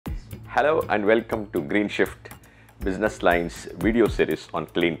Hello and welcome to Green Shift Business Lines video series on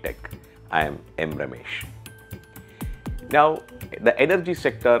clean tech. I am Ramesh. Now, the energy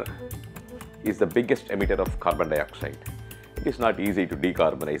sector is the biggest emitter of carbon dioxide. It is not easy to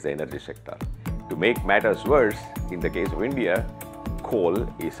decarbonize the energy sector. To make matters worse, in the case of India,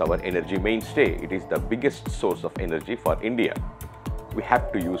 coal is our energy mainstay. It is the biggest source of energy for India. We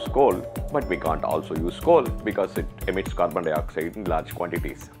have to use coal, but we can't also use coal because it emits carbon dioxide in large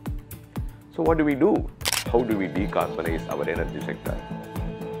quantities. So what do we do? How do we decarbonize our energy sector?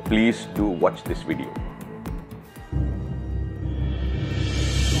 Please do watch this video.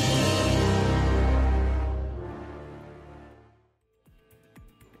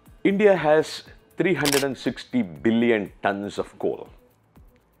 India has 360 billion tons of coal,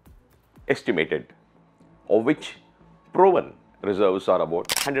 estimated, of which proven reserves are about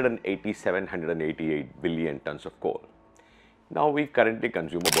 188 billion tons of coal. Now we currently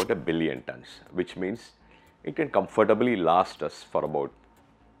consume about 1 billion tons, which means it can comfortably last us for about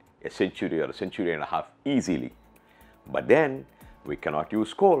a century or a century and a half easily. But then we cannot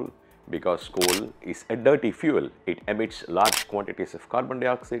use coal because coal is a dirty fuel. It emits large quantities of carbon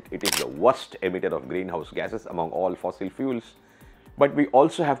dioxide. It is the worst emitter of greenhouse gases among all fossil fuels. But we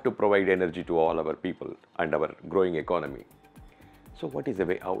also have to provide energy to all our people and our growing economy. So what is the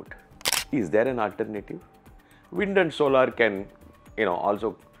way out? Is there an alternative? Wind and solar can,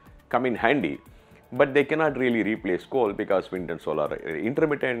 also come in handy, but they cannot really replace coal because wind and solar are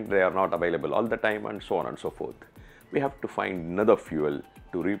intermittent, they are not available all the time, and so on and so forth. We have to find another fuel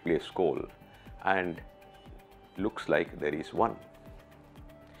to replace coal, and looks like there is one.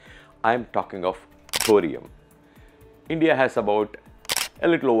 I am talking of thorium. India has about a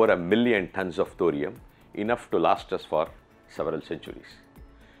little over 1 million tons of thorium, enough to last us for several centuries.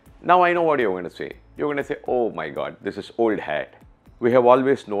 Now I know what you're going to say. You're going to say, oh my God, this is old hat. We have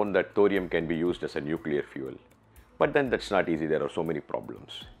always known that thorium can be used as a nuclear fuel. But then that's not easy. There are so many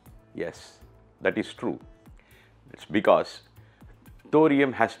problems. Yes, that is true. It's because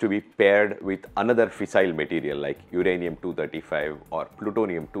thorium has to be paired with another fissile material like uranium-235 or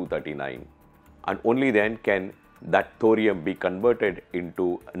plutonium-239. And only then can that thorium be converted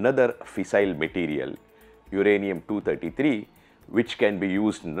into another fissile material, uranium-233, which can be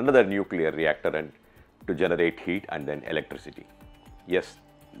used in another nuclear reactor and to generate heat and then electricity. Yes,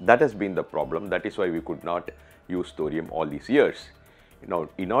 that has been the problem. That is why we could not use thorium all these years. Now,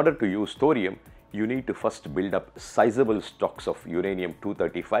 in order to use thorium, you need to first build up sizable stocks of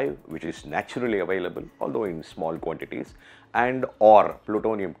uranium-235, which is naturally available, although in small quantities, and or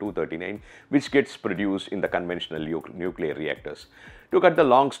plutonium-239, which gets produced in the conventional nuclear reactors. To cut the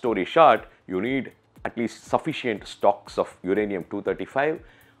long story short, you need at least sufficient stocks of uranium-235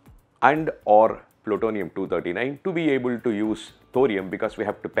 and or plutonium-239 to be able to use thorium, because we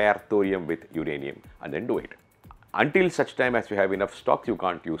have to pair thorium with uranium and then do it. Until such time as we have enough stocks, you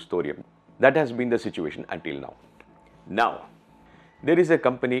can't use thorium. That has been the situation until now. Now, there is a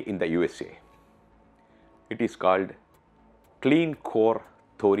company in the USA. It is called Clean Core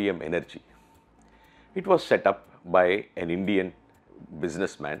Thorium Energy. It was set up by an Indian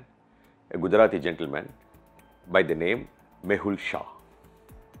businessman, a Gujarati gentleman by the name Mehul Shah.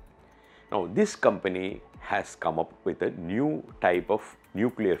 Now, this company has come up with a new type of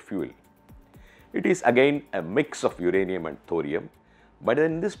nuclear fuel. It is again a mix of uranium and thorium, but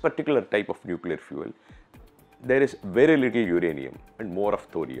in this particular type of nuclear fuel, there is very little uranium and more of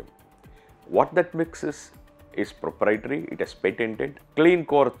thorium. What that mix is proprietary, it is patented. Clean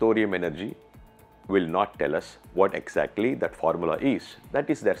Core Thorium Energy will not tell us what exactly that formula is. That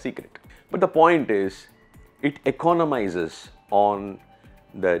is their secret. But the point is, it economizes on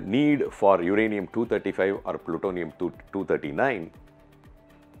the need for uranium-235 or plutonium-239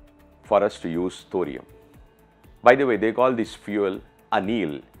 for us to use thorium. By the way, they call this fuel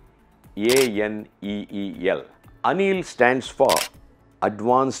ANEEL, A-N-E-E-L. ANEEL stands for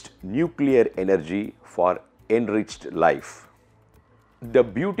Advanced Nuclear Energy for Enriched Life. The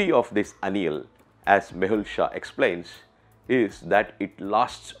beauty of this ANEEL, as Mehul Shah explains, is that it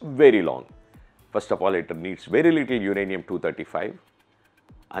lasts very long. First of all, it needs very little uranium-235,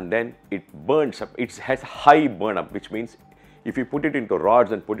 and then it burns up. It has high burn up, which means if you put it into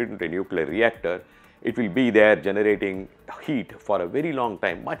rods and put it into a nuclear reactor, it will be there generating heat for a very long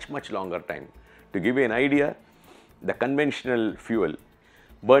time, much longer time. To give you an idea, the conventional fuel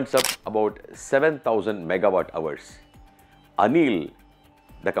burns up about 7,000 megawatt hours. ANEEL,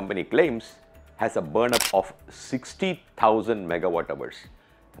 the company claims, has a burn up of 60,000 megawatt hours,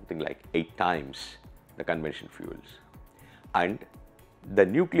 something like 8 times the conventional fuels. And the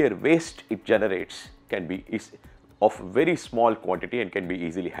nuclear waste it generates is of very small quantity and can be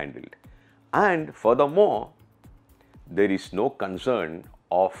easily handled. And furthermore, there is no concern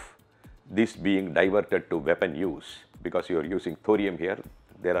of this being diverted to weapon use because you are using thorium here.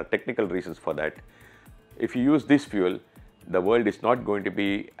 There are technical reasons for that. If you use this fuel, the world is not going to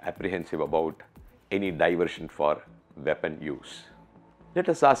be apprehensive about any diversion for weapon use. Let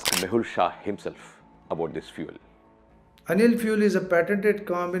us ask Mehul Shah himself about this fuel. ANEEL fuel is a patented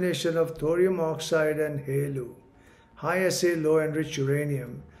combination of thorium oxide and HALEU, high assay low enriched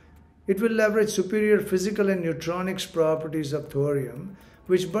uranium. It will leverage superior physical and neutronics properties of thorium,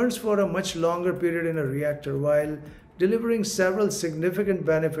 which burns for a much longer period in a reactor while delivering several significant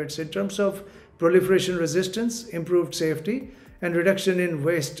benefits in terms of proliferation resistance, improved safety, and reduction in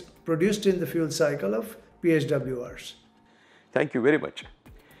waste produced in the fuel cycle of PHWRs. Thank you very much.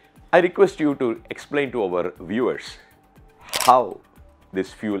 I request you to explain to our viewers how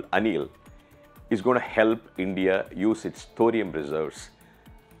this fuel ANEEL is going to help India use its thorium reserves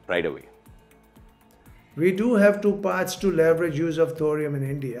right away. We do have two paths to leverage use of thorium in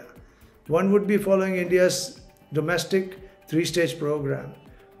India. One would be following India's domestic three-stage program.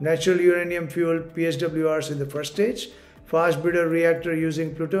 Natural uranium fuel PHWRs in the first stage, fast breeder reactor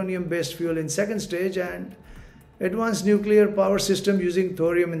using plutonium-based fuel in second stage, and advanced nuclear power system using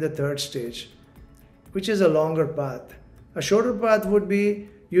thorium in the third stage, which is a longer path. A shorter path would be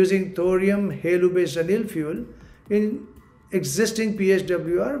using thorium HALEU-based ANEEL fuel in existing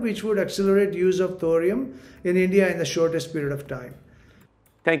PHWR, which would accelerate use of thorium in India in the shortest period of time.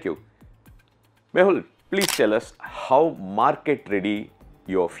 Thank you. Mehul, please tell us how market ready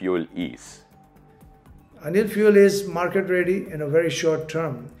your fuel is. ANEEL fuel is market ready in a very short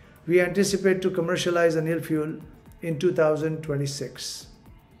term. We anticipate to commercialize ANEEL fuel in 2026.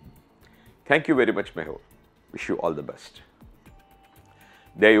 Thank you very much, Mehul. Wish you all the best.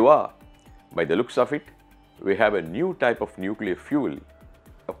 There you are. By the looks of it, we have a new type of nuclear fuel,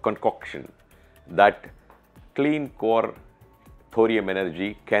 a concoction that Clean Core Thorium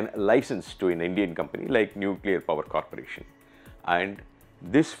Energy can license to an Indian company like Nuclear Power Corporation. And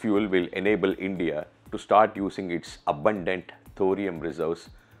this fuel will enable India to start using its abundant thorium reserves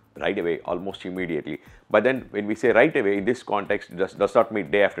right away, almost immediately. But then when we say right away, in this context, does not mean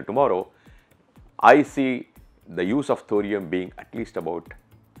day after tomorrow. I see the use of thorium being at least about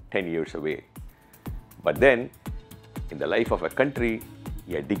 10 years away. But then, in the life of a country,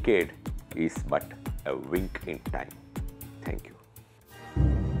 a decade is but a wink in time. Thank you.